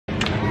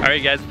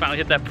Alright guys, finally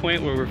hit that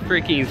point where we're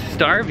freaking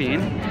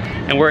starving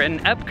and we're in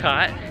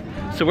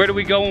Epcot. So where do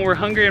we go when we're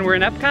hungry and we're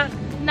in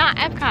Epcot? Not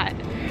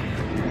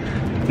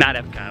Epcot. Not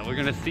Epcot. We're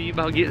gonna see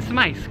about getting some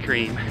ice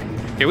cream.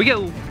 Here we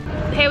go.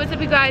 Hey, what's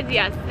up you guys?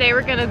 Yes, today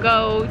we're gonna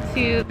go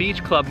to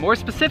Beach Club, more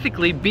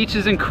specifically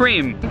Beaches and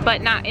Cream.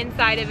 But not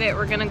inside of it.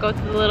 We're gonna go to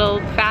the little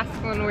fast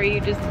one where you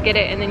just get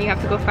it and then you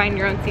have to go find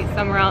your own seat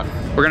somewhere else.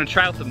 We're gonna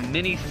try out the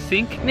mini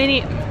sink.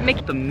 Mini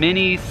Mickey. The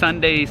mini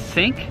Sunday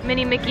sink.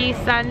 Mini Mickey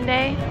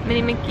Sunday.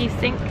 Mini Mickey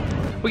sink.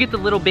 We get the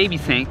little baby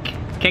sink.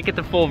 Can't get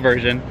the full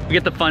version. We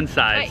get the fun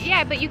size.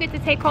 Yeah, but you get to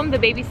take home the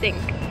baby sink.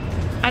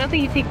 I don't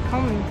think you take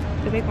home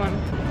the big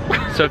one.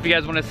 So if you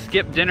guys want to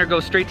skip dinner, go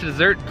straight to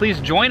dessert, please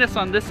join us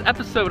on this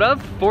episode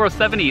of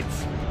 407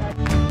 Eats.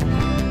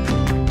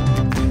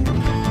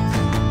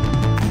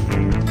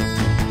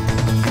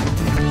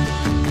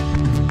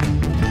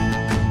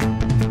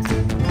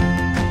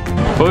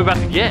 What are we about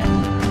to get?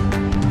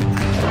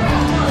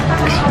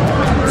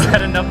 Is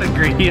that enough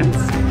ingredients?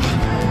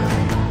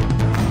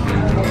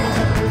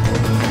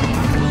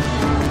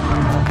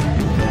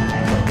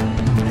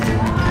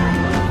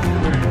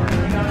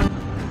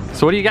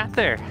 So what do you got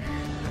there?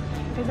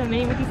 There's a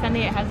mini Mickey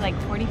Sundae. It has like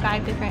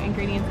 45 different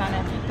ingredients on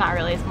it. Not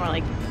really, it's more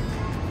like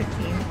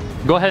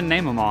 15. Go ahead and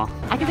name them all.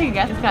 I can take a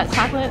guess. It's got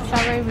chocolate,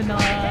 strawberry,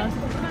 vanilla,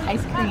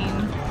 ice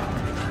cream,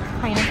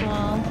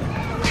 pineapple,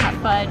 hot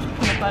fudge,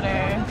 peanut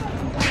butter,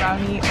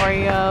 brownie,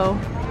 Oreo.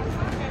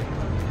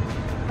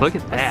 Look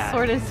at that.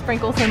 Assorted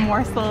sprinkles and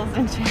morsels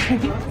and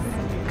cherries.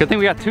 Good thing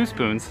we got 2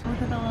 spoons.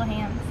 Look at the little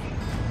hands.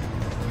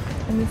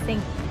 And the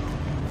sink.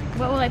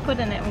 What will I put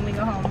in it when we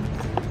go home?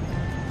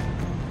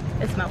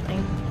 It's melting.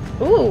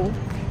 Ooh.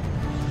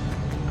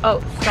 Oh,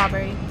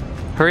 strawberry.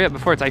 Hurry up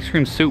before it's ice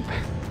cream soup.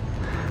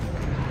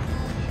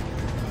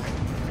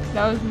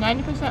 That was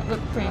 90%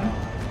 whipped cream.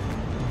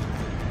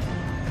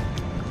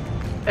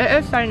 It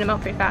is starting to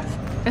melt pretty fast.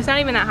 It's not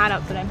even that hot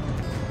out today.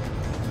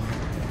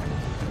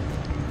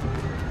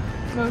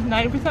 That was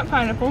 90%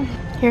 pineapple.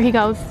 Here he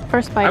goes,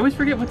 first bite. I always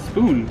forget what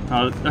spoon.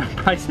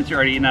 Probably since you're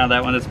already eating out of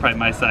that one, that's probably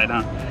my side,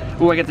 huh?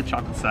 Ooh, I get the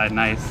chocolate side,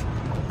 nice.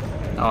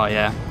 Oh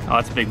yeah, oh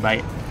that's a big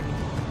bite.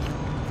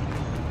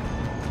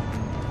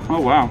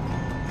 Oh wow.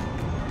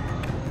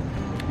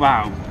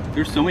 Wow,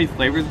 there's so many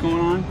flavors going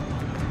on.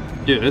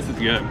 Dude, this is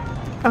good.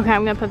 Okay,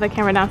 I'm gonna put the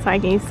camera down so I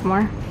can eat some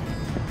more.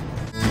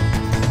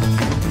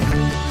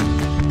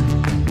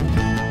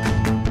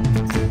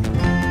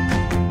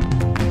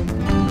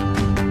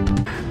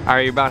 All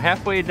right, you're about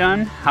halfway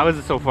done. How is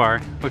it so far?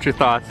 What's your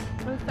thoughts?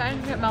 It's starting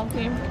to get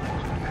melty.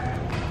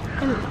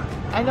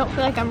 I don't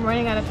feel like I'm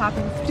running out of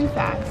toppings too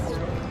fast,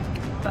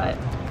 but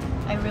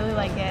I really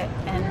like it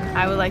and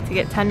I would like to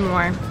get 10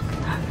 more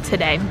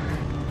today.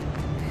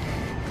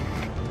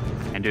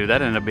 And dude,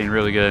 that ended up being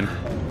really good.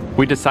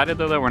 We decided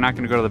though that we're not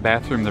gonna go to the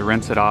bathroom to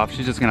rinse it off.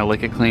 She's just gonna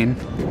lick it clean.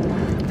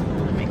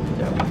 Make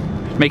the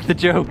joke. Make the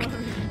joke.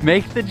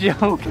 Make the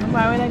joke.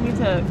 Why would I need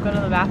to go to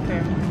the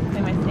bathroom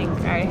in my sink?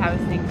 I already have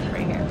a sink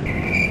right here.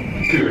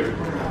 Dude,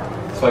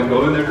 so I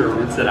go in there to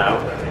rinse it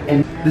out,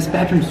 and this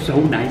bathroom's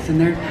so nice in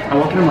there. I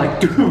walk in, I'm like,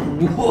 dude,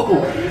 whoa.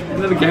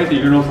 And then the guy at the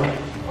urinal's like,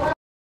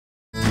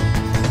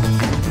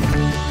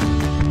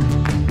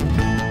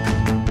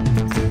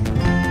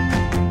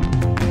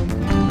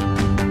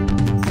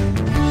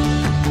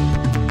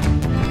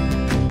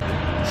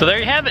 so there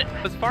you have it.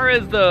 As far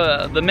as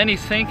the mini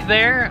sink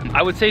there,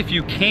 I would say if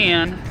you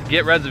can,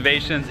 get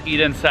reservations, eat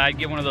inside,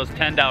 get one of those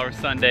 $10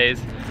 sundaes.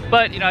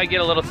 But you know, I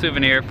get a little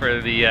souvenir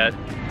for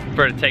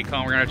to take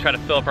home. We're gonna try to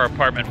fill up our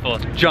apartment full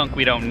of junk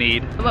we don't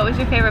need. What was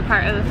your favorite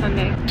part of the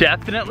sundae?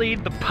 Definitely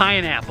the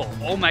pineapple.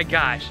 Oh my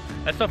gosh,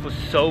 that stuff was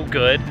so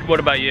good. What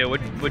about you?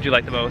 What'd you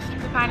like the most?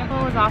 The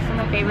pineapple was also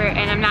my favorite,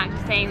 and I'm not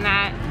just saying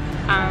that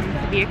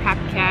to be a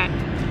copycat.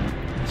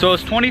 So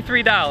it's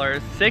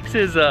 $23. Six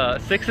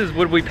is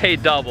would we pay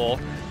double?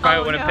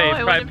 Probably wouldn't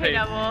pay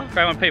double.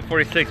 Probably wouldn't pay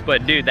 46,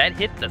 but dude, that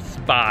hit the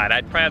spot.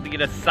 I'd probably have to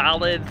get a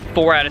solid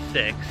 4 out of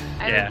 6.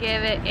 I would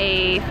give it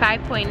a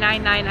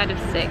 5.99 out of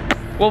 6.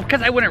 Well,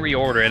 because I wouldn't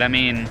reorder it. I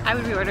mean, I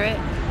would reorder it.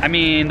 I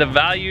mean, the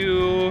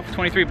value,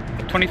 23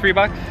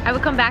 bucks? I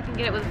would come back and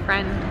get it with a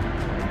friend.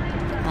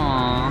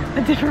 Aww.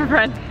 A different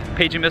friend.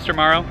 Paige and Mr.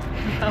 Morrow?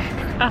 Oh,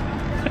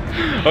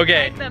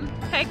 okay.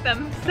 Tag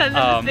them, send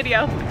them this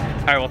video.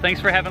 All right, well, thanks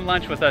for having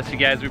lunch with us, you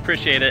guys. We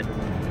appreciate it.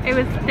 It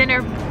was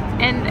dinner,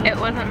 and it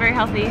wasn't very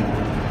healthy.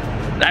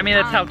 I mean,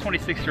 that's how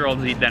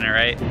 26-year-olds eat dinner,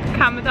 right?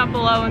 Comment down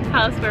below and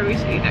tell us where we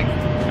should eat next.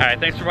 All right,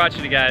 thanks for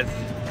watching, you guys.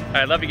 All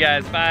right, love you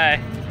guys.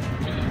 Bye.